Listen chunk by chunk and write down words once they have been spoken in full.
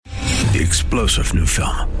The explosive new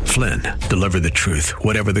film, Flynn, deliver the truth,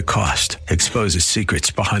 whatever the cost, exposes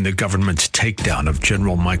secrets behind the government's takedown of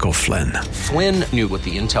General Michael Flynn. Flynn knew what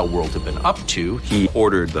the intel world had been up to. He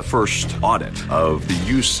ordered the first audit of the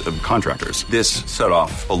use of contractors. This set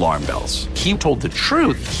off alarm bells. He told the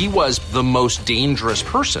truth. He was the most dangerous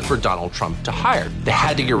person for Donald Trump to hire. They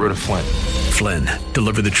had to get rid of Flynn. Flynn,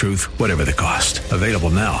 deliver the truth, whatever the cost. Available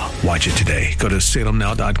now. Watch it today. Go to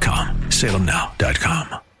salemnow.com.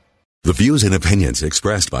 salemnow.com. The views and opinions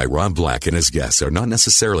expressed by Rob Black and his guests are not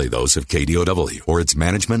necessarily those of KDOW or its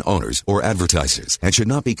management, owners, or advertisers and should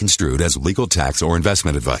not be construed as legal, tax, or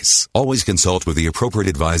investment advice. Always consult with the appropriate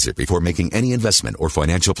advisor before making any investment or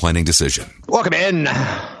financial planning decision. Welcome in.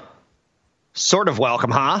 Sort of welcome,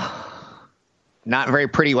 huh? Not very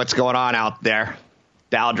pretty what's going on out there.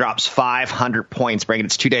 Dow drops 500 points, bringing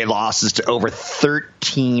its two-day losses to over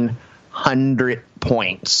 1,300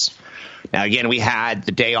 points. Now, again, we had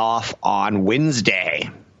the day off on Wednesday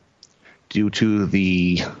due to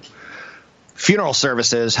the funeral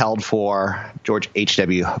services held for George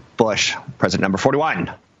H.W. Bush, president number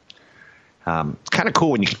 41. It's kind of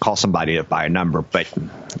cool when you can call somebody by a number, but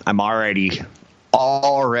I'm already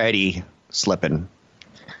slipping.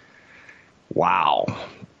 Wow.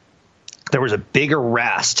 There was a big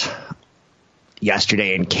arrest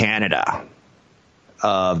yesterday in Canada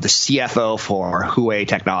of the CFO for Huawei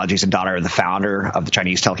Technologies and daughter of the founder of the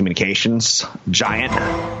Chinese telecommunications giant.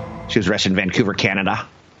 She was arrested in Vancouver, Canada.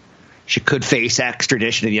 She could face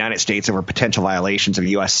extradition to the United States over potential violations of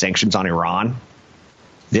U.S. sanctions on Iran.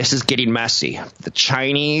 This is getting messy. The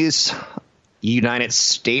Chinese-United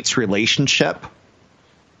States relationship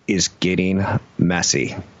is getting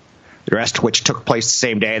messy. The arrest, which took place the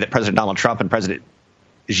same day that President Donald Trump and President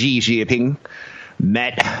Xi Jinping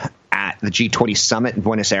met at the G20 summit in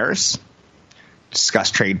Buenos Aires,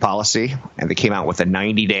 discussed trade policy, and they came out with a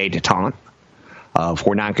 90-day detente of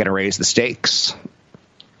we're not going to raise the stakes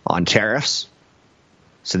on tariffs.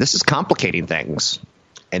 So this is complicating things.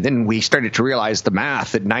 And then we started to realize the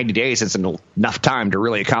math that 90 days isn't enough time to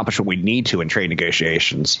really accomplish what we need to in trade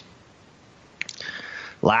negotiations.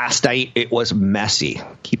 Last night, it was messy.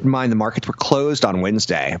 Keep in mind the markets were closed on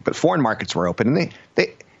Wednesday, but foreign markets were open, and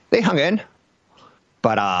they hung in.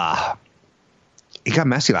 But it got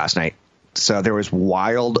messy last night. So there was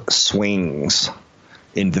wild swings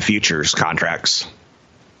in the futures contracts.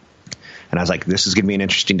 And I was like, this is going to be an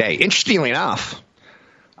interesting day. Interestingly enough,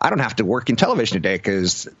 I don't have to work in television today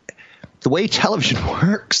because the way television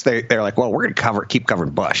works, they're like, well, we're going to keep covering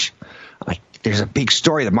Bush. I'm like, there's a big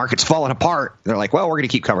story. The market's falling apart. They're like, well, we're going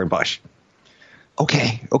to keep covering Bush.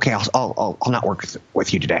 Okay, I'll not work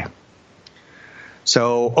with you today.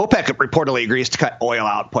 So OPEC reportedly agrees to cut oil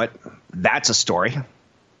output. That's a story.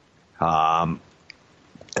 I'm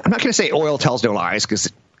not going to say oil tells no lies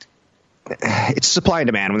because it's supply and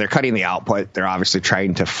demand. When they're cutting the output, they're obviously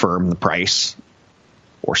trying to firm the price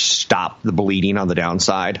or stop the bleeding on the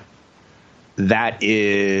downside. That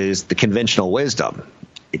is the conventional wisdom.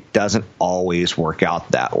 It doesn't always work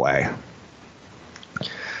out that way.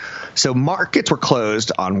 So markets were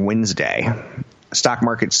closed on Wednesday. Stock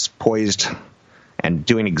market's poised and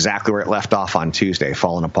doing exactly where it left off on Tuesday,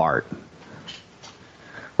 falling apart.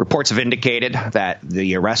 Reports have indicated that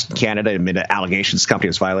the arrest in Canada amid allegations the company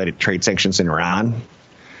has violated trade sanctions in Iran.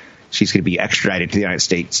 She's going to be extradited to the United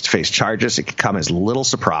States to face charges. It could come as little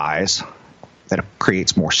surprise that it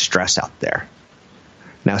creates more stress out there.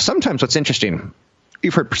 Now, sometimes what's interesting,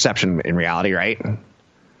 you've heard perception in reality, right?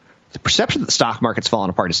 The perception that the stock market's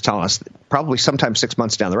falling apart is telling us that probably sometime 6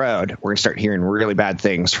 months down the road, we're going to start hearing really bad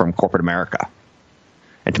things from corporate America.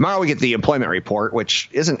 And tomorrow we get the employment report, which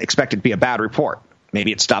isn't expected to be a bad report.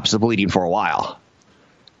 Maybe it stops the bleeding for a while.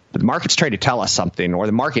 But the market's trying to tell us something, or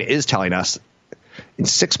the market is telling us in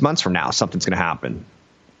 6 months from now something's going to happen.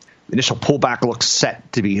 The initial pullback looks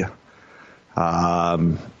set to be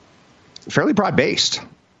fairly broad-based,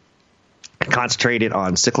 concentrated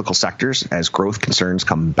on cyclical sectors as growth concerns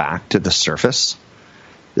come back to the surface.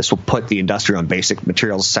 This will put the industrial and basic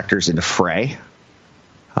materials sectors into fray.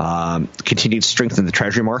 Continued strength in the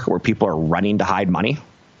treasury market where people are running to hide money.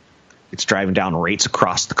 It's driving down rates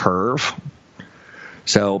across the curve.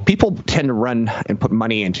 So people tend to run and put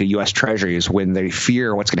money into U.S. treasuries when they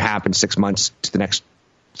fear what's going to happen 6 months to the next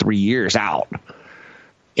 3 years out.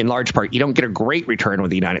 In large part, you don't get a great return with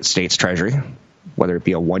the United States Treasury, whether it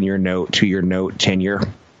be a 1-year note, 2-year note, 10-year.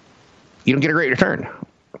 You don't get a great return.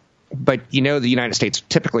 But the United States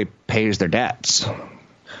typically pays their debts.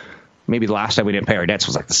 Maybe the last time we didn't pay our debts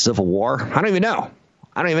was like the Civil War. I don't even know.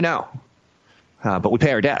 But we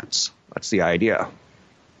pay our debts. That's the idea.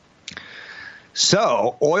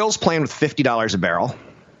 So oil's playing with $50 a barrel.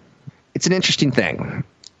 It's an interesting thing.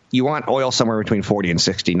 You want oil somewhere between 40 and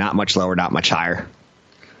 60, not much lower, not much higher.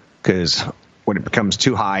 Because when it becomes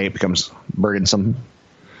too high, it becomes burdensome.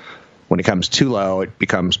 When it comes too low, it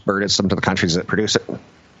becomes burdensome to the countries that produce it.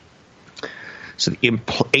 So the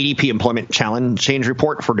ADP Employment Change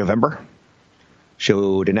Report for November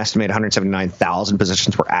showed an estimated 179,000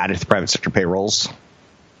 positions were added to the private sector payrolls.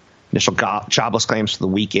 Initial jobless claims for the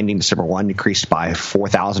week ending December 1 decreased by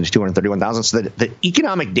 4,000 to 231,000. So the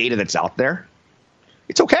economic data that's out there,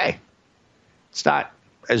 it's okay. It's not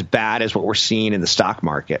as bad as what we're seeing in the stock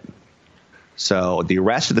market. So the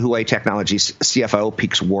arrest of the Huawei Technologies CFO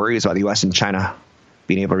piques worries about the U.S. and China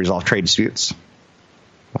being able to resolve trade disputes.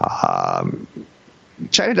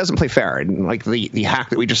 China doesn't play fair. And like the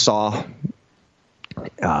hack that we just saw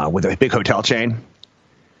with a big hotel chain,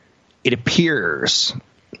 it appears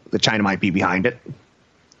that China might be behind it.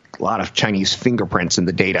 A lot of Chinese fingerprints in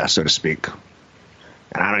the data, so to speak.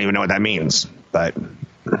 And I don't even know what that means, but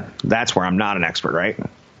that's where I'm not an expert, right?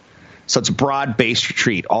 So it's a broad-based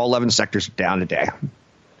retreat. All 11 sectors are down today.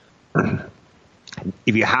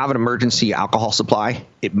 If you have an emergency alcohol supply,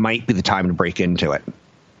 it might be the time to break into it.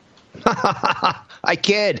 I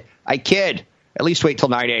kid. At least wait till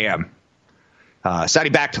 9 a.m.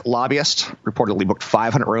 Saudi-backed lobbyist reportedly booked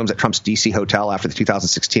 500 rooms at Trump's D.C. hotel after the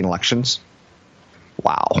 2016 elections.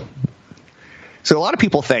 Wow. So a lot of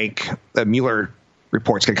people think the Mueller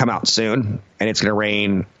report's going to come out soon, and it's going to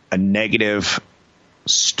rain a negative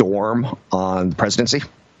storm on the presidency.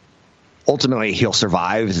 Ultimately, he'll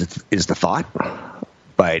survive is the thought.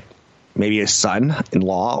 But maybe his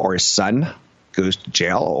son-in-law or his son goes to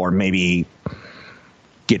jail, or maybe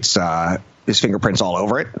gets his fingerprints all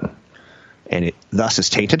over it, and it thus is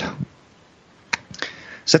tainted.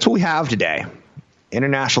 So that's what we have today.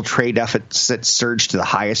 International trade deficits surge to the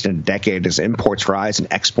highest in a decade as imports rise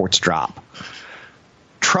and exports drop.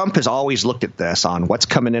 Trump has always looked at this on what's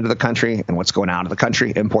coming into the country and what's going out of the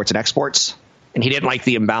country, imports and exports, and he didn't like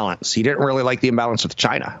the imbalance. He didn't really like the imbalance with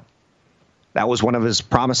China. That was one of his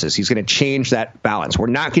promises. He's going to change that balance. We're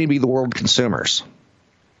not going to be the world consumers,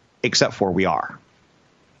 except for we are.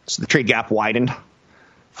 So the trade gap widened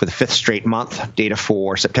for the fifth straight month. Data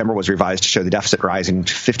for September was revised to show the deficit rising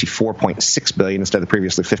to $54.6 billion instead of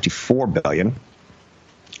previously $54 billion.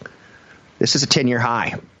 This is a 10-year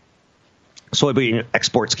high. Soybean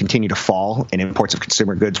exports continue to fall, and imports of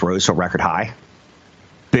consumer goods rose to a record high.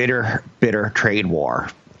 Bitter trade war.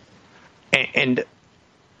 And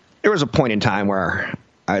there was a point in time where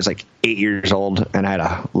I was like 8 years old, and I had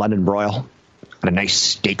a London broil and a nice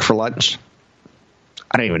steak for lunch.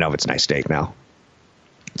 I don't even know if it's a nice steak now.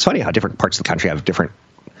 It's funny how different parts of the country have different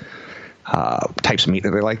types of meat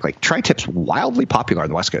that they like. Like tri-tip's wildly popular on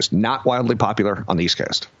the West Coast, not wildly popular on the East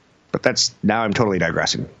Coast. But now I'm totally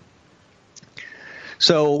digressing.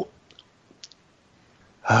 So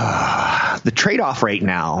the trade-off right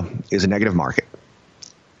now is a negative market.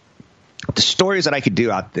 The stories that I could do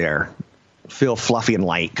out there feel fluffy and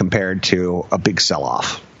light compared to a big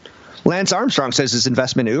sell-off. Lance Armstrong says his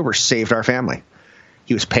investment in Uber saved our family.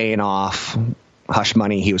 He was paying off hush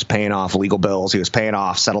money. He was paying off legal bills. He was paying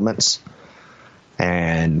off settlements.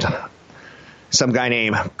 And some guy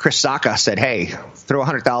named Chris Sacca said, hey, throw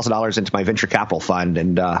 $100,000 into my venture capital fund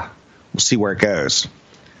and we'll see where it goes.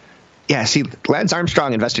 Yeah, see, Lance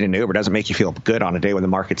Armstrong investing in Uber doesn't make you feel good on a day when the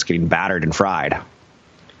market's getting battered and fried.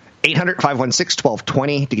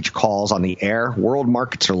 800-516-1220 to get your calls on the air. World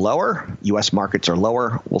markets are lower. U.S. markets are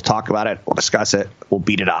lower. We'll talk about it. We'll discuss it. We'll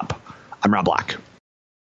beat it up. I'm Rob Black.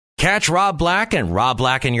 Catch Rob Black and Rob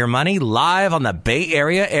Black and Your Money live on the Bay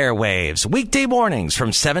Area airwaves, weekday mornings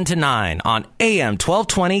from 7 to 9 on AM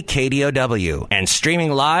 1220 KDOW and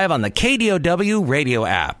streaming live on the KDOW radio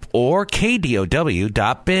app or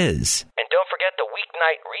KDOW.biz. And don't forget the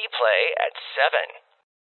weeknight replay at 7.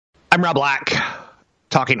 I'm Rob Black,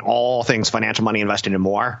 talking all things financial, money, investing, and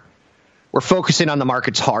more. We're focusing on the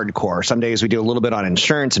markets hardcore. Some days we do a little bit on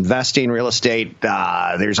insurance, investing, real estate.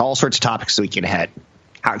 There's all sorts of topics that we can hit.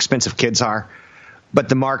 How expensive kids are, but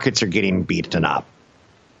the markets are getting beaten up.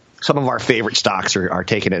 Some of our favorite stocks are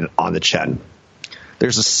taking it on the chin.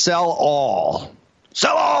 There's a sell all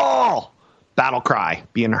battle cry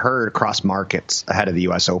being heard across markets ahead of the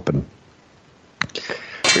U.S. Open.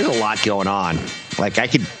 There's a lot going on. I'm going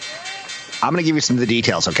to give you some of the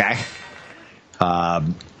details, okay?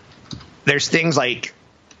 There's things like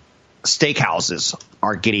steakhouses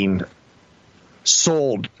are getting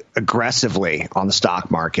sold aggressively on the stock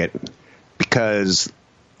market because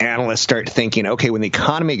analysts start thinking, okay, when the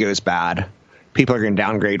economy goes bad, people are going to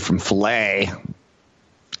downgrade from filet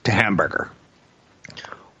to hamburger.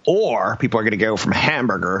 Or people are going to go from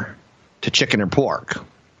hamburger to chicken or pork.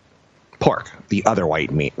 Pork, the other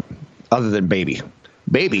white meat, other than baby.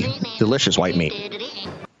 Baby, delicious white meat.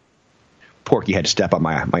 Porky had to step up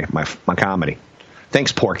my comedy.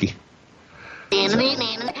 Thanks, Porky.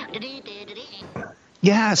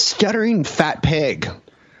 Yeah, stuttering fat pig.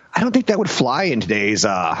 I don't think that would fly in today's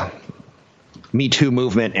Me Too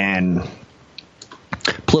movement and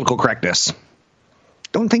political correctness.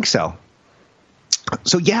 Don't think so.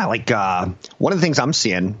 So yeah, like one of the things I'm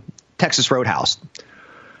seeing, Texas Roadhouse.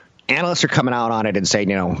 Analysts are coming out on it and saying,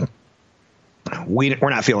 we're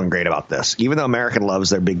not feeling great about this. Even though America loves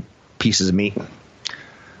their big pieces of meat,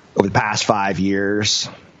 over the past 5 years,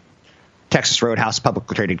 Texas Roadhouse,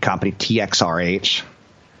 publicly traded company, TXRH,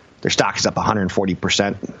 their stock is up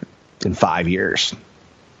 140% in 5 years.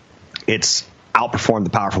 It's outperformed the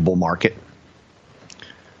powerful bull market.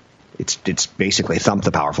 It's basically thumped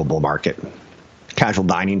the powerful bull market. Casual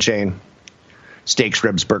dining chain, steaks,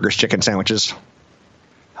 ribs, burgers, chicken sandwiches.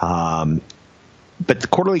 But the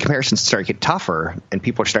quarterly comparisons start to get tougher, and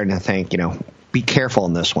people are starting to think, be careful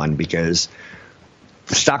in this one because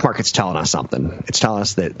the stock market's telling us something. It's telling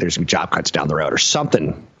us that there's some job cuts down the road or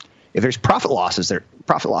something. If there's profit losses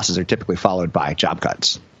are typically followed by job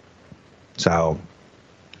cuts. So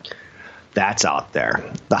that's out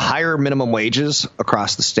there. The higher minimum wages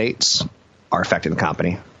across the states are affecting the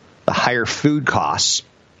company. The higher food costs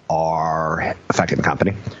are affecting the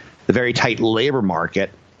company. The very tight labor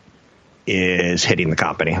market is hitting the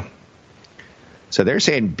company. So they're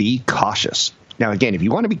saying be cautious. Now, again, if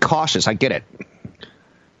you want to be cautious, I get it.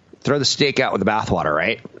 Throw the steak out with the bathwater,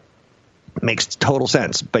 right? Makes total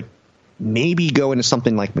sense. But maybe go into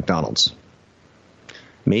something like McDonald's.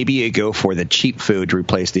 Maybe you go for the cheap food to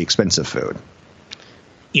replace the expensive food.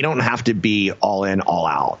 You don't have to be all in, all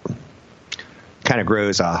out. Kind of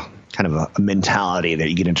grows a mentality that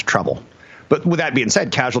you get into trouble. But with that being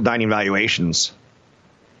said, casual dining valuations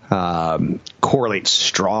correlate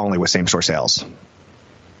strongly with same-store sales.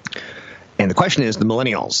 And the question is, the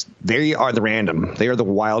millennials, they are the random. They are the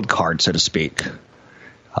wild card, so to speak.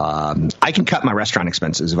 I can cut my restaurant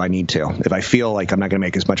expenses if I need to. If I feel like I'm not going to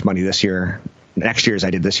make as much money next year as I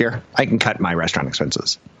did this year, I can cut my restaurant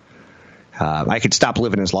expenses. I could stop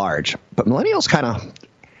living as large. But millennials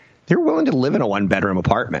they're willing to live in a one-bedroom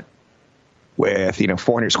apartment with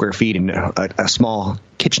 400 square feet and a small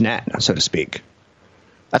kitchenette, so to speak.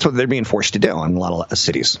 That's what they're being forced to do in a lot of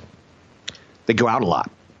cities. They go out a lot.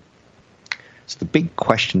 So the big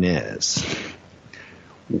question is,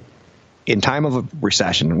 in time of a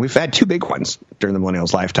recession, we've had two big ones during the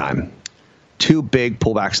millennials' lifetime. Two big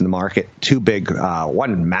pullbacks in the market,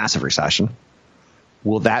 one massive recession.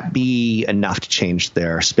 Will that be enough to change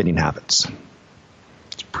their spending habits?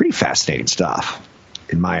 It's pretty fascinating stuff,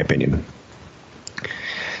 in my opinion.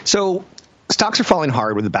 So stocks are falling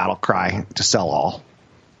hard with the battle cry to sell all.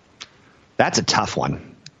 That's a tough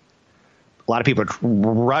one. A lot of people are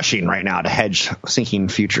rushing right now to hedge sinking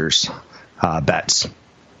futures bets.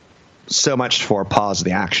 So much for pause of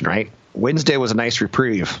the action, right? Wednesday was a nice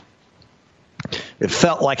reprieve. It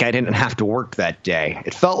felt like I didn't have to work that day.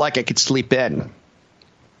 It felt like I could sleep in.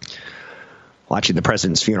 Watching the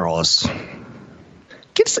president's funeral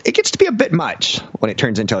it gets to be a bit much when it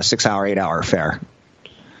turns into a 6-hour, 8-hour affair.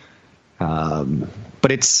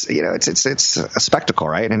 But it's a spectacle,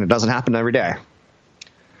 right? And it doesn't happen every day.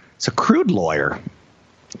 So crude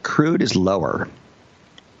is lower,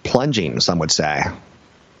 plunging, some would say.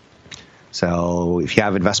 So if you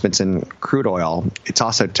have investments in crude oil, it's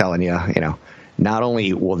also telling you, not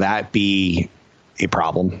only will that be a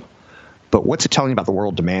problem, but what's it telling you about the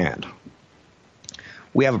world demand?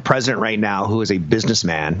 We have a president right now who is a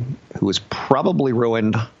businessman who is probably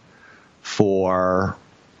ruined for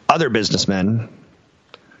other businessmen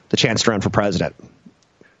the chance to run for president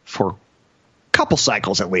for a couple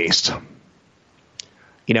cycles at least.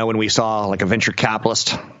 When we saw like a venture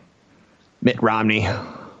capitalist, Mitt Romney,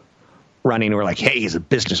 running, we're like, hey, he's a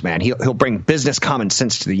businessman. He'll bring business common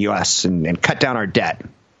sense to the U.S. and cut down our debt.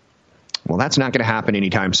 Well, that's not going to happen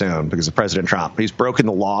anytime soon because of President Trump. He's broken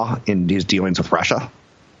the law in his dealings with Russia.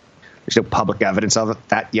 There's no public evidence of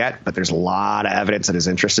that yet, but there's a lot of evidence that his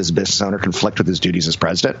interests as a business owner conflict with his duties as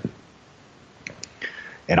president,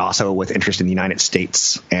 and also with interest in the United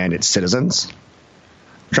States and its citizens.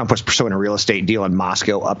 Trump was pursuing a real estate deal in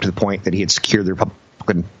Moscow up to the point that he had secured the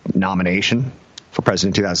Republican nomination for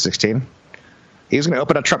president in 2016. He was going to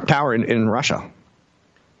open a Trump Tower in Russia.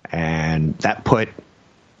 And that put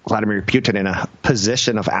Vladimir Putin in a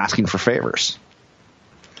position of asking for favors,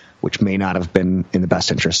 which may not have been in the best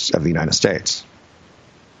interests of the United States.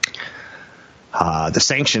 The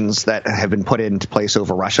sanctions that have been put into place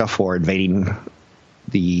over Russia for invading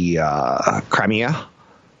the Crimea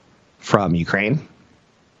from Ukraine.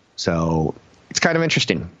 So it's kind of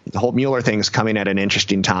interesting. The whole Mueller thing is coming at an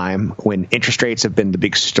interesting time when interest rates have been the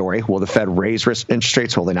big story. Will the Fed raise interest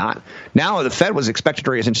rates? Will they not? Now, the Fed was expected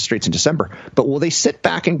to raise interest rates in December, but will they sit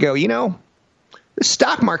back and go, the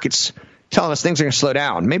stock market's telling us things are going to slow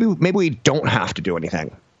down. Maybe we don't have to do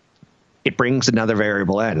anything. It brings another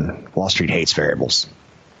variable in. Wall Street hates variables.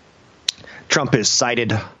 Trump is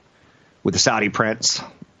cited with the Saudi prince,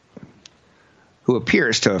 who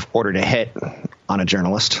appears to have ordered a hit on a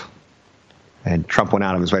journalist. And Trump went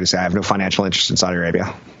out of his way to say, I have no financial interest in Saudi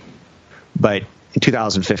Arabia. But in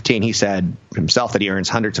 2015, he said himself that he earns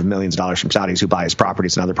hundreds of millions of dollars from Saudis who buy his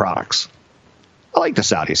properties and other products. I like the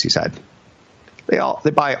Saudis, he said.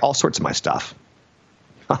 They buy all sorts of my stuff.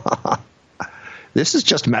 This is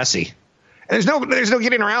just messy. And there's no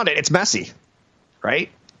getting around it. It's messy,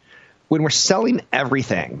 right? When we're selling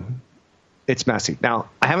everything, it's messy. Now,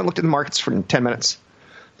 I haven't looked at the markets for 10 minutes.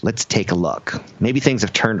 Let's take a look. Maybe things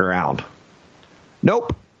have turned around.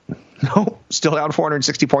 Nope. Still down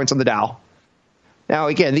 460 points on the Dow. Now,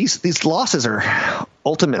 again, these losses are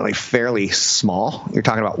ultimately fairly small. You're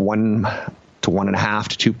talking about 1 to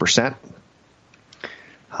 1.5 to 2%.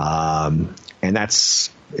 And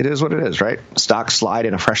it is what it is, right? Stocks slide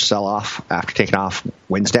in a fresh sell-off after taking off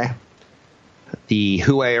Wednesday. The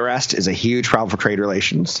Huawei arrest is a huge problem for trade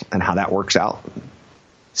relations and how that works out.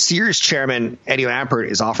 Sears chairman Eddie Lampert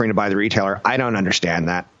is offering to buy the retailer. I don't understand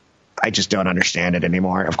that. I just don't understand it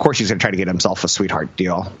anymore. Of course, he's going to try to get himself a sweetheart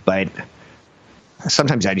deal, but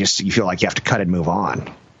sometimes you feel like you have to cut and move on.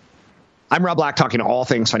 I'm Rob Black, talking all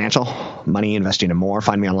things financial, money, investing, and more.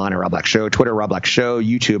 Find me online at Rob Black Show, Twitter, Rob Black Show,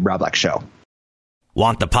 YouTube, Rob Black Show.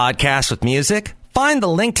 Want the podcast with music? Find the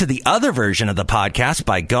link to the other version of the podcast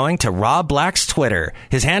by going to Rob Black's Twitter.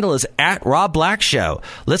 His handle is at Rob Black Show.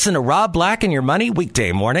 Listen to Rob Black and Your Money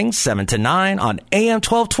weekday mornings, 7 to 9 on AM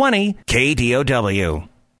 1220 KDOW.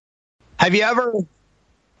 Have you ever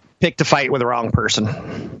picked a fight with the wrong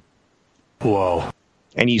person? Whoa.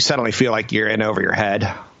 And you suddenly feel like you're in over your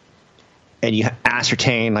head. And you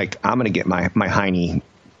ascertain, like, I'm going to get my hiney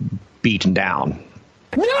beaten down.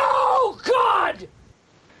 No, God!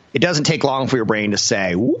 It doesn't take long for your brain to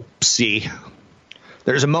say, whoopsie.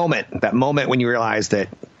 There's a moment, that moment when you realize that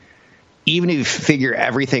even if you figure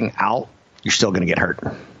everything out, you're still going to get hurt.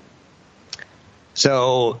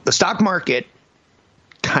 So the stock market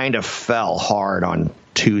kind of fell hard on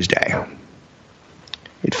Tuesday.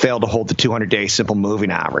 It failed to hold the 200-day simple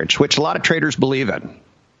moving average, which a lot of traders believe in.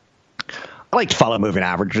 I like to follow moving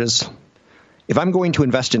averages. If I'm going to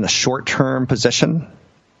invest in a short-term position,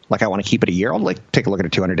 like I want to keep it a year, I'll take a look at a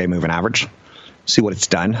 200-day moving average, see what it's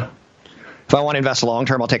done. If I want to invest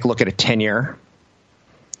long-term, I'll take a look at a 10-year,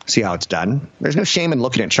 see how it's done. There's no shame in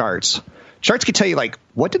looking at charts. Charts can tell you, like,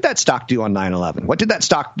 what did that stock do on 9/11? What did that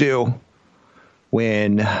stock do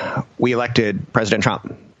when we elected President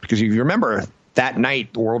Trump? Because if you remember, that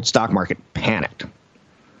night, the world stock market panicked.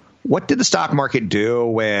 What did the stock market do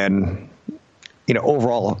when,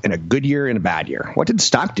 overall, in a good year and a bad year? What did the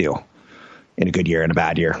stock do in a good year and a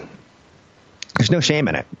bad year? There's no shame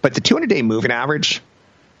in it. But the 200-day moving average,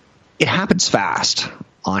 it happens fast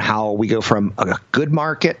on how we go from a good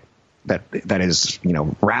market that is,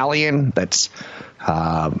 rallying, that's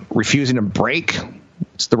refusing to break.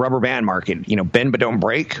 It's the rubber band market, bend but don't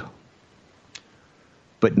break.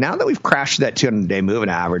 But now that we've crashed that 200-day moving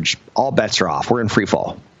average, all bets are off. We're in free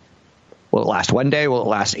fall. Will it last one day? Will it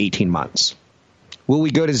last 18 months? Will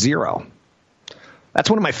we go to zero? That's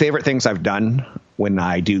one of my favorite things I've done when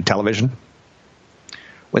I do television.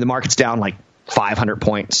 When the market's down like 500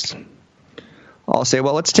 points, I'll say,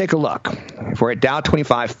 well, let's take a look. If we're at Dow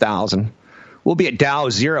 25,000, we'll be at Dow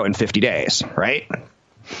 0 in 50 days, right?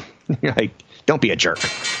 You're like, don't be a jerk.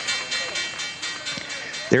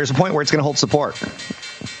 There's a point where it's going to hold support.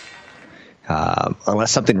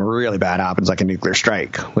 Unless something really bad happens, like a nuclear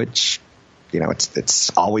strike, which, it's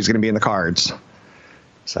always going to be in the cards.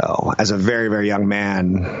 So as a very, very young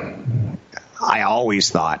man, I always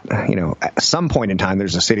thought, at some point in time,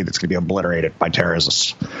 there's a city that's going to be obliterated by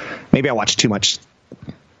terrorists. Maybe I watched too much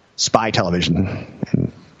spy television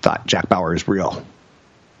and thought Jack Bauer is real.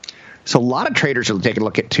 So a lot of traders will take a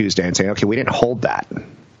look at Tuesday and say, okay, we didn't hold that.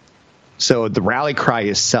 So the rally cry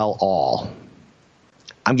is sell all.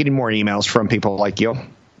 I'm getting more emails from people like you.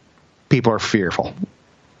 People are fearful.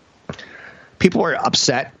 People are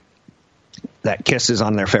upset that Kiss is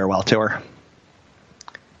on their farewell tour.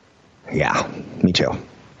 Yeah, me too.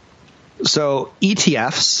 So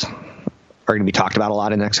ETFs are going to be talked about a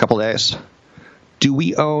lot in the next couple of days. Do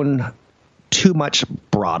we own too much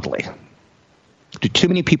broadly? Do too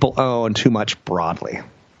many people own too much broadly?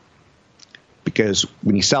 because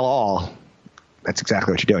when you sell all, that's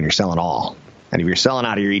exactly what you're doing. You're selling all. And if you're selling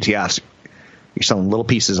out of your ETFs, you're selling little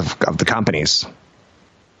pieces of the companies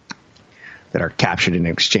that are captured in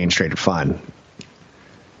an exchange-traded fund.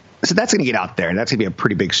 So that's going to get out there, and that's going to be a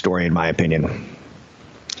pretty big story, in my opinion.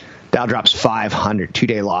 Dow drops 500,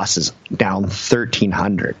 two-day losses down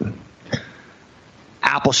 1,300.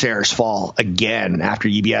 Apple shares fall again after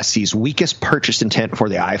UBS sees weakest purchase intent for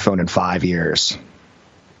the iPhone in 5 years.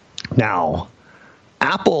 Now,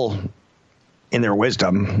 Apple, in their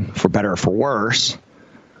wisdom, for better or for worse,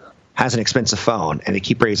 has an expensive phone, and they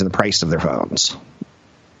keep raising the price of their phones.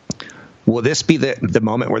 Will this be the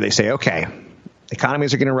moment where they say, okay,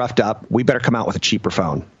 economies are getting roughed up, we better come out with a cheaper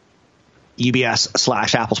phone?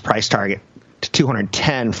 UBS / Apple's price target to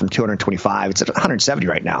 210 from 225. It's at 170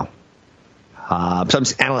 right now. Some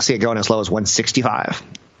analysts see it going as low as 165.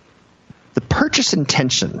 The purchase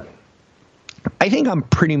intention, I think I'm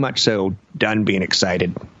pretty much so done being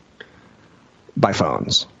excited by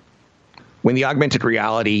phones. When the augmented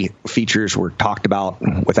reality features were talked about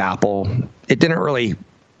with Apple, it didn't really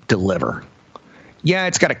deliver. Yeah,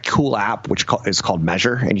 it's got a cool app which is called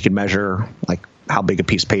Measure, and you can measure like how big a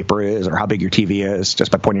piece of paper is or how big your TV is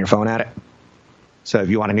just by pointing your phone at it. So if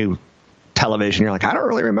you want a new television, you're like, I don't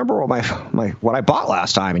really remember what I bought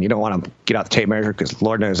last time, and you don't want to get out the tape measure because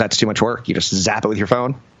Lord knows that's too much work. You just zap it with your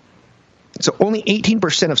phone. So only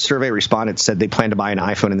 18% of survey respondents said they plan to buy an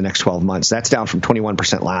iPhone in the next 12 months. That's down from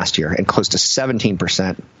 21% last year and close to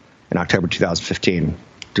 17% in October 2015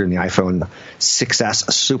 during the iPhone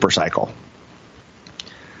 6S super cycle.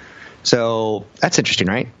 So that's interesting,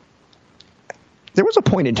 right? There was a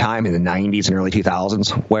point in time in the 90s and early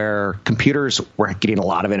 2000s where computers were getting a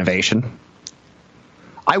lot of innovation.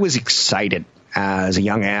 I was excited as a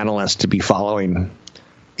young analyst to be following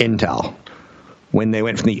Intel when they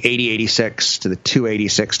went from the 8086 to the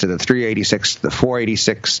 286 to the 386 to the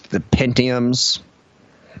 486 to the Pentiums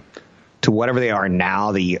to whatever they are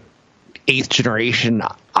now, the 8th generation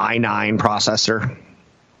i9 processor,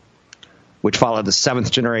 which followed the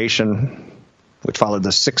 7th generation, which followed the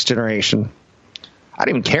 6th generation. I don't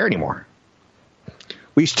even care anymore.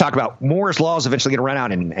 We used to talk about Moore's Law is eventually going to run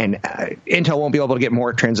out, and Intel won't be able to get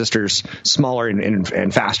more transistors smaller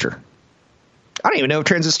and faster. I don't even know if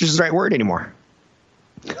transistors is the right word anymore.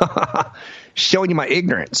 Showing you my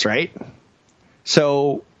ignorance, right?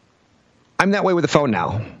 So I'm that way with the phone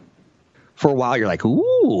now. For a while, you're like,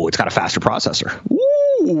 ooh, it's got a faster processor.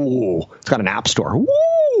 Ooh, it's got an app store.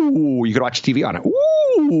 Ooh, you can watch TV on it.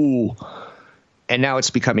 Ooh. And now it's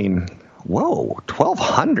becoming, whoa,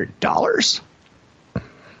 $1,200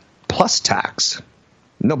 plus tax.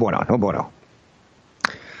 No bueno, no bueno.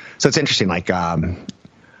 So it's interesting. Like,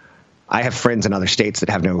 I have friends in other states that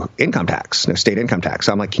have no income tax, no state income tax.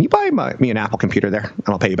 So I'm like, can you buy me an Apple computer there, and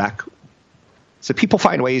I'll pay you back? So people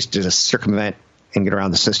find ways to just circumvent and get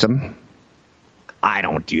around the system. I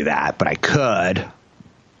don't do that, but I could.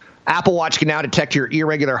 Apple Watch can now detect your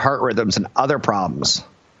irregular heart rhythms and other problems.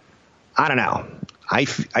 I don't know. I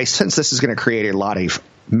sense this is going to create a lot of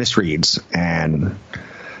misreads and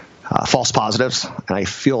false positives. And I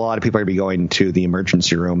feel a lot of people are going to be going to the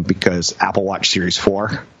emergency room because Apple Watch Series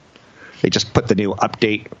 4, they just put the new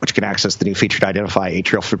update, which can access the new feature to identify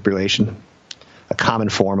atrial fibrillation, a common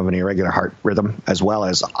form of an irregular heart rhythm, as well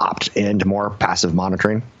as opt into more passive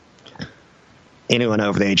monitoring. Anyone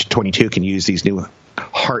over the age of 22 can use these new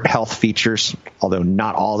heart health features, although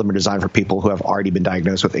not all of them are designed for people who have already been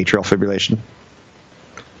diagnosed with atrial fibrillation.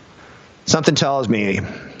 Something tells me,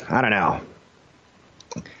 I don't know.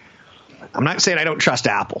 I'm not saying I don't trust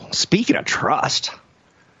Apple. Speaking of trust,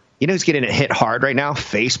 you know who's getting hit hard right now?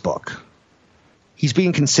 Facebook. He's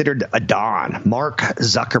being considered a Don, Mark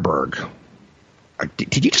Zuckerberg.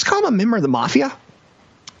 Did you just call him a member of the mafia?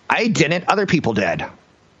 I didn't. Other people did.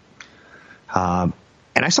 And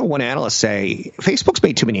I saw one analyst say, Facebook's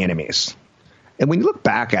made too many enemies. And when you look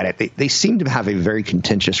back at it, they seem to have a very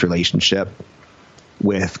contentious relationship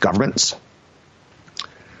with governments.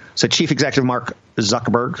 So Chief Executive Mark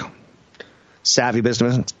Zuckerberg, savvy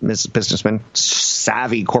businessman,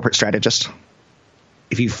 savvy corporate strategist.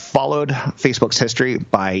 If you followed Facebook's history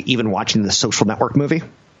by even watching the Social Network movie,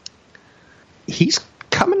 he's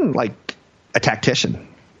coming like a tactician,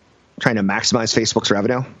 trying to maximize Facebook's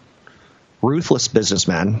revenue. Ruthless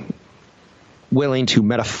businessman, willing to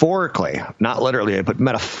metaphorically, not literally, but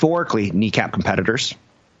metaphorically kneecap competitors.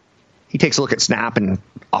 He takes a look at Snap and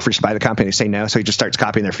offers to buy the company. They say no, so he just starts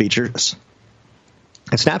copying their features.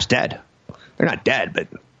 And Snap's dead. They're not dead, but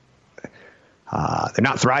they're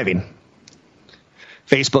not thriving.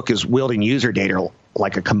 Facebook is wielding user data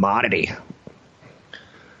like a commodity.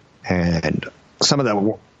 And some of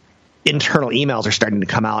the internal emails are starting to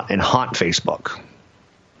come out and haunt Facebook.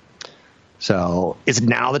 So is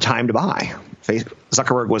now the time to buy?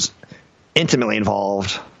 Zuckerberg was intimately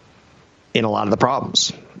involved in a lot of the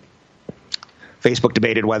problems. Facebook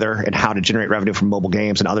debated whether and how to generate revenue from mobile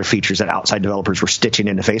games and other features that outside developers were stitching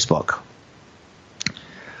into Facebook.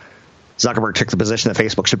 Zuckerberg took the position that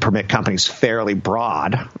Facebook should permit companies fairly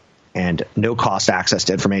broad and no-cost access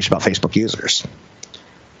to information about Facebook users.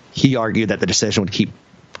 He argued that the decision would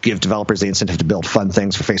give developers the incentive to build fun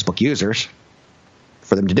things for Facebook users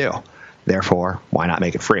for them to do. Therefore, why not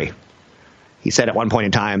make it free? He said at one point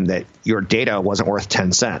in time that your data wasn't worth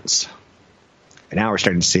 10 cents. And now we're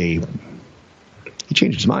starting to see he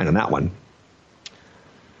changed his mind on that one.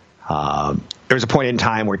 There was a point in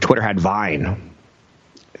time where Twitter had Vine.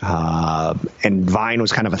 And Vine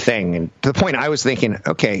was kind of a thing. And to the point I was thinking,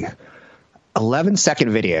 okay, 11-second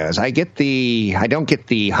videos. I don't get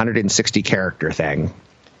the 160 character thing.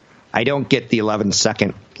 I don't get the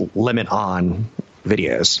 11-second limit on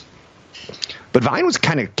videos. But Vine was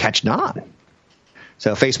kind of catching on.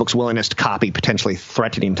 So Facebook's willingness to copy potentially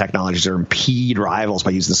threatening technologies or impede rivals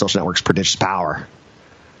by using the social network's prodigious power.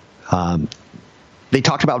 They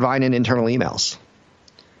talked about Vine in internal emails,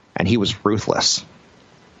 and he was ruthless.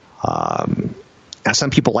 Now,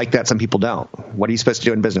 some people like that, some people don't. What are you supposed to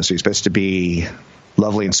do in business? Are you supposed to be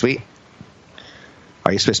lovely and sweet?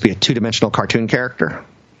 Are you supposed to be a two-dimensional cartoon character?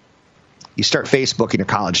 You start Facebook in your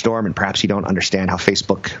college dorm, and perhaps you don't understand how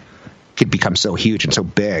Facebook could become so huge and so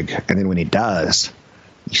big. And then when it does,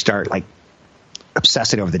 you start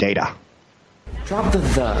obsessing over the data. Drop the.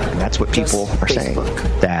 And that's what people are saying,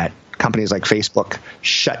 that companies like Facebook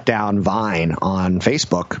shut down Vine on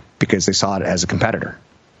Facebook because they saw it as a competitor.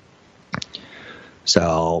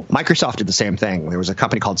 So Microsoft did the same thing. There was a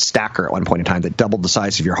company called Stacker at one point in time that doubled the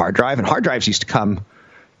size of your hard drive. And hard drives used to come,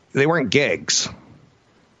 they weren't gigs.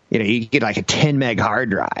 You get like a 10 meg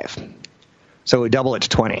hard drive. So we double it to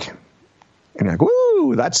 20. And you're like,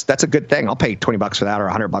 woo, that's a good thing. I'll pay $20 for that or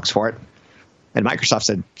 $100 for it. And Microsoft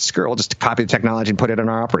said, screw it, we'll just copy the technology and put it in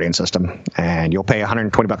our operating system. And you'll pay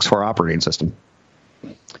 $120 for our operating system.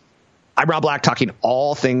 I'm Rob Black, talking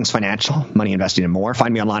all things financial, money, investing, and more.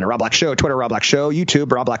 Find me online at Rob Black Show, Twitter, Rob Black Show,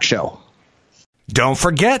 YouTube, Rob Black Show. Don't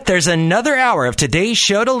forget, there's another hour of today's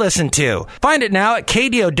show to listen to. Find it now at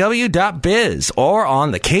KDOW.biz or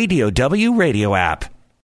on the KDOW radio app.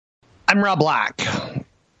 I'm Rob Black,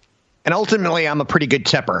 and ultimately, I'm a pretty good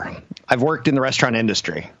tipper. I've worked in the restaurant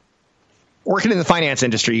industry. Working in the finance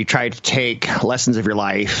industry, you try to take lessons of your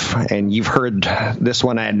life, and you've heard this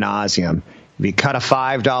one ad nauseum. If you cut a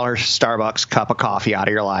 $5 Starbucks cup of coffee out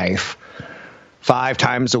of your life 5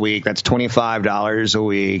 times a week, that's $25 a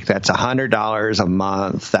week. That's $100 a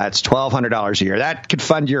month. That's $1,200 a year. That could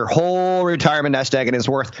fund your whole retirement nest egg, and is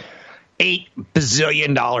worth $8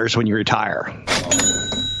 bazillion when you retire.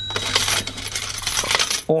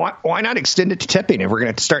 Why not extend it to tipping if we're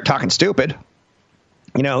going to start talking stupid?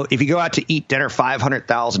 If you go out to eat dinner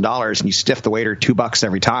 $500,000 and you stiff the waiter $2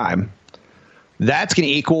 every time, that's going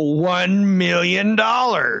to equal $1 million.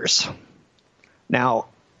 Now,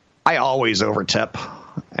 I always overtip,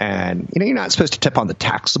 and you're not supposed to tip on the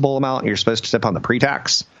taxable amount. You're supposed to tip on the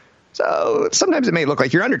pre-tax. So sometimes it may look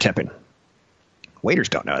like you're under tipping. Waiters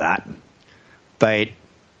don't know that, but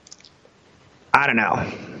I don't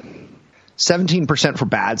know. 17% for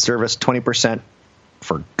bad service, 20%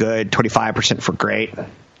 for good, 25% for great.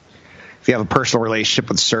 If you have a personal relationship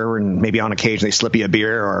with the server and maybe on occasion they slip you a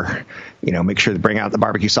beer, or make sure to bring out the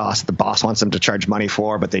barbecue sauce that the boss wants them to charge money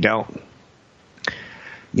for, but they don't.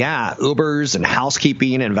 Yeah, Ubers and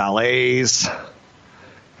housekeeping and valets,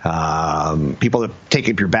 people that take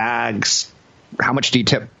up your bags. How much do you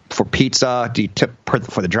tip for pizza? Do you tip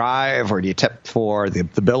for the drive, or do you tip for the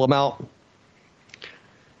bill amount?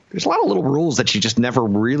 There's a lot of little rules that you just never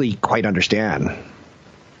really quite understand.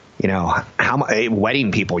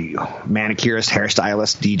 Wedding people, manicurists,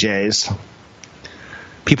 hairstylists, DJs,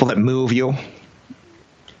 people that move you.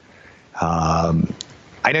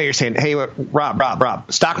 I know you're saying, hey,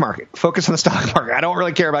 Rob, stock market, focus on the stock market. I don't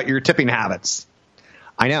really care about your tipping habits.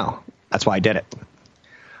 I know. That's why I did it.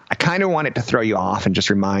 I kind of wanted to throw you off and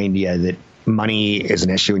just remind you that money is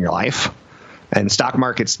an issue in your life. And stock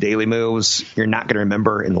market's daily moves, you're not going to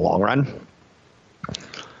remember in the long run.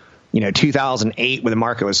 2008, when the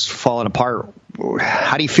market was falling apart,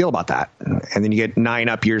 how do you feel about that? And then you get 9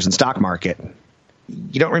 up years in stock market.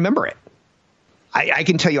 You don't remember it. I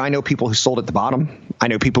can tell you, I know people who sold at the bottom. I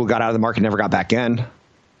know people who got out of the market and never got back in.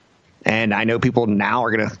 And I know people now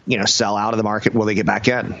are going to, sell out of the market. Will they get back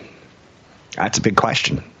in? That's a big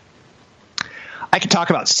question. I could talk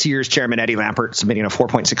about Sears chairman Eddie Lampert submitting a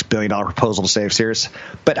 $4.6 billion proposal to save Sears,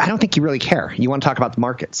 but I don't think you really care. You want to talk about the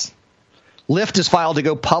markets. Lyft has filed to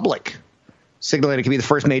go public, signaling it could be the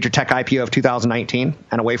first major tech IPO of 2019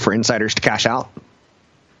 and a way for insiders to cash out.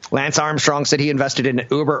 Lance Armstrong said he invested in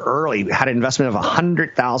Uber early, had an investment of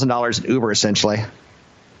 $100,000 in Uber, essentially,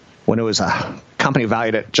 when it was a company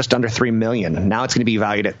valued at just under $3 million. Now it's going to be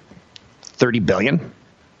valued at $30 billion.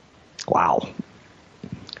 Wow.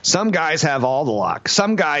 Some guys have all the luck.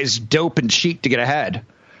 Some guys dope and cheat to get ahead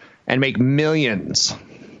and make millions.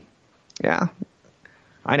 Yeah.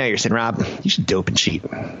 I know you're saying, Rob, you should dope and cheat.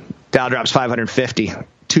 Dow drops 550.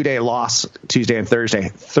 2-day loss Tuesday and Thursday.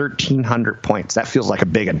 1,300 points. That feels like a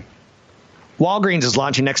big one. Walgreens is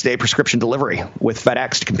launching next-day prescription delivery with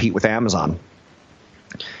FedEx to compete with Amazon.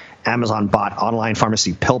 Amazon bought online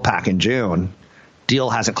pharmacy PillPack in June. Deal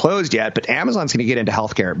hasn't closed yet, but Amazon's going to get into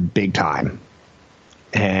healthcare big time.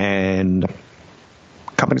 And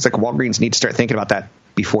companies like Walgreens need to start thinking about that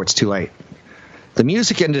before it's too late. The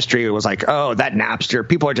music industry was like, oh, that Napster.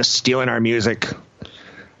 People are just stealing our music.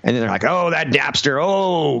 And then they're like, oh, that Napster.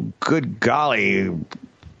 Oh, good golly.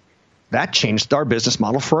 That changed our business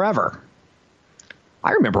model forever.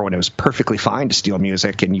 I remember when it was perfectly fine to steal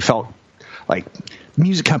music and you felt like the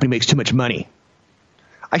music company makes too much money.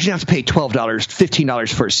 I shouldn't have to pay $12,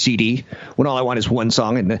 $15 for a CD when all I want is one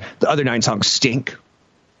song and the other 9 songs stink.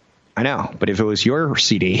 I know, but if it was your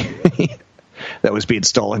CD that was being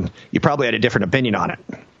stolen, you probably had a different opinion on it.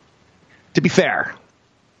 To be fair.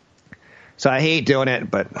 So I hate doing it,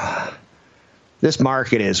 but this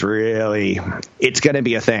market is really, it's going to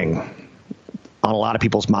be a thing on a lot of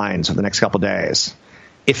people's minds for the next couple of days.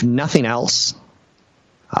 If nothing else,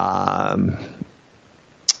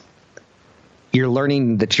 you're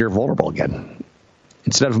learning that you're vulnerable again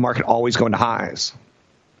instead of the market always going to highs.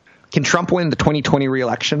 Can Trump win the 2020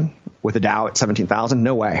 re-election with the Dow at 17,000?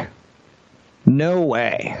 No way. No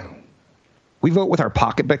way. We vote with our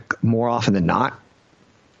pocketbook more often than not.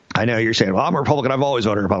 I know you're saying, well, I'm a Republican. I've always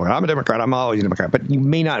voted Republican. I'm a Democrat. I'm always a Democrat. But you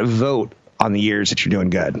may not vote on the years that you're doing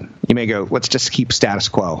good. You may go, let's just keep status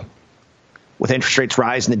quo. With interest rates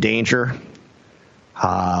rising, the danger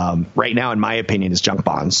right now, in my opinion, is junk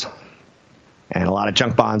bonds. And a lot of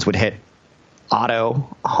junk bonds would hit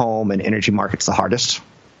auto, home, and energy markets the hardest.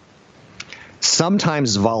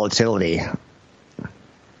 Sometimes volatility,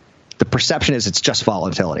 the perception is it's just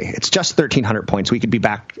volatility. It's just 1,300 points. We could be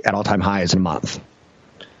back at all-time highs in a month.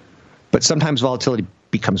 But sometimes volatility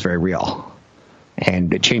becomes very real.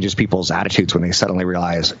 And it changes people's attitudes when they suddenly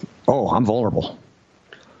realize, oh, I'm vulnerable.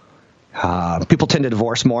 People tend to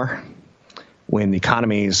divorce more when the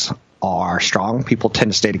economies are strong. People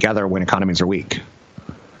tend to stay together when economies are weak.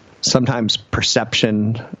 Sometimes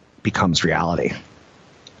perception becomes reality.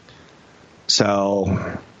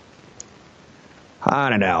 So, I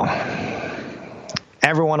don't know.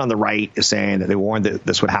 Everyone on the right is saying that they warned that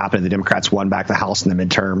this would happen. The Democrats won back the House in the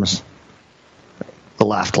midterms. The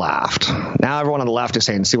left laughed. Now everyone on the left is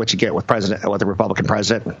saying, see what you get with the Republican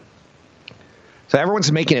president. So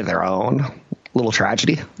everyone's making it their own little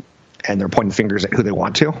tragedy, and they're pointing fingers at who they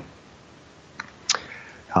want to.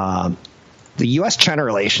 The U.S.-China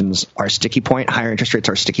relations are a sticky point. Higher interest rates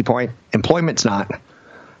are a sticky point. Employment's not.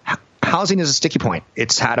 Housing is a sticky point.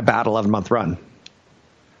 It's had a bad 11-month run.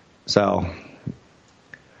 So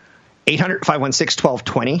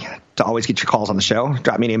 800-516-1220 to always get your calls on the show.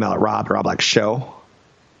 Drop me an email at rob@robblackshow.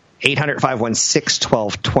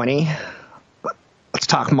 800-516-1220. Let's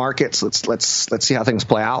talk markets. Let's see how things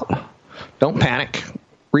play out. Don't panic.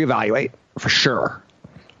 Reevaluate for sure,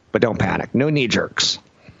 but don't panic. No knee jerks.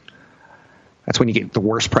 That's when you get the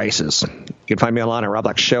worst prices. You can find me online at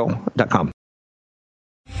robblackshow.com.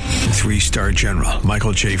 3-star General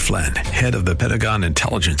Michael J. Flynn, head of the Pentagon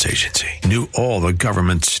Intelligence Agency, knew all the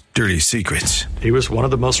government's dirty secrets. He was one of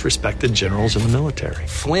the most respected generals in the military.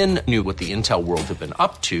 Flynn knew what the intel world had been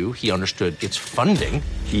up to. He understood its funding.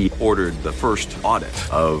 He ordered the first audit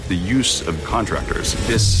of the use of contractors.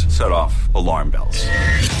 This set off alarm bells.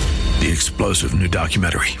 The explosive new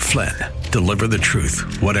documentary, Flynn, Deliver the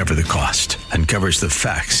Truth, Whatever the Cost, uncovers the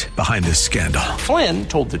facts behind this scandal. Flynn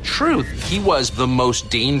told the truth. He was the most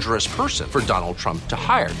dangerous person for Donald Trump to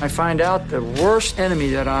hire. I find out the worst enemy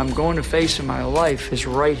that I'm going to face in my life is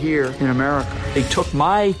right here in America. They took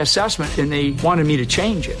my assessment and they wanted me to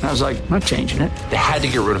change it. And I was like, I'm not changing it. They had to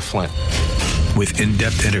get rid of Flynn. With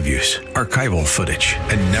in-depth interviews, archival footage,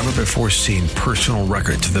 and never-before-seen personal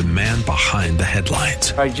records of the man behind the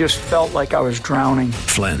headlines. I just felt like I was drowning.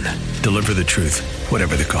 Flynn, Deliver the Truth,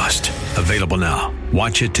 Whatever the Cost. Available now.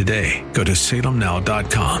 Watch it today. Go to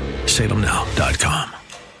salemnow.com. salemnow.com.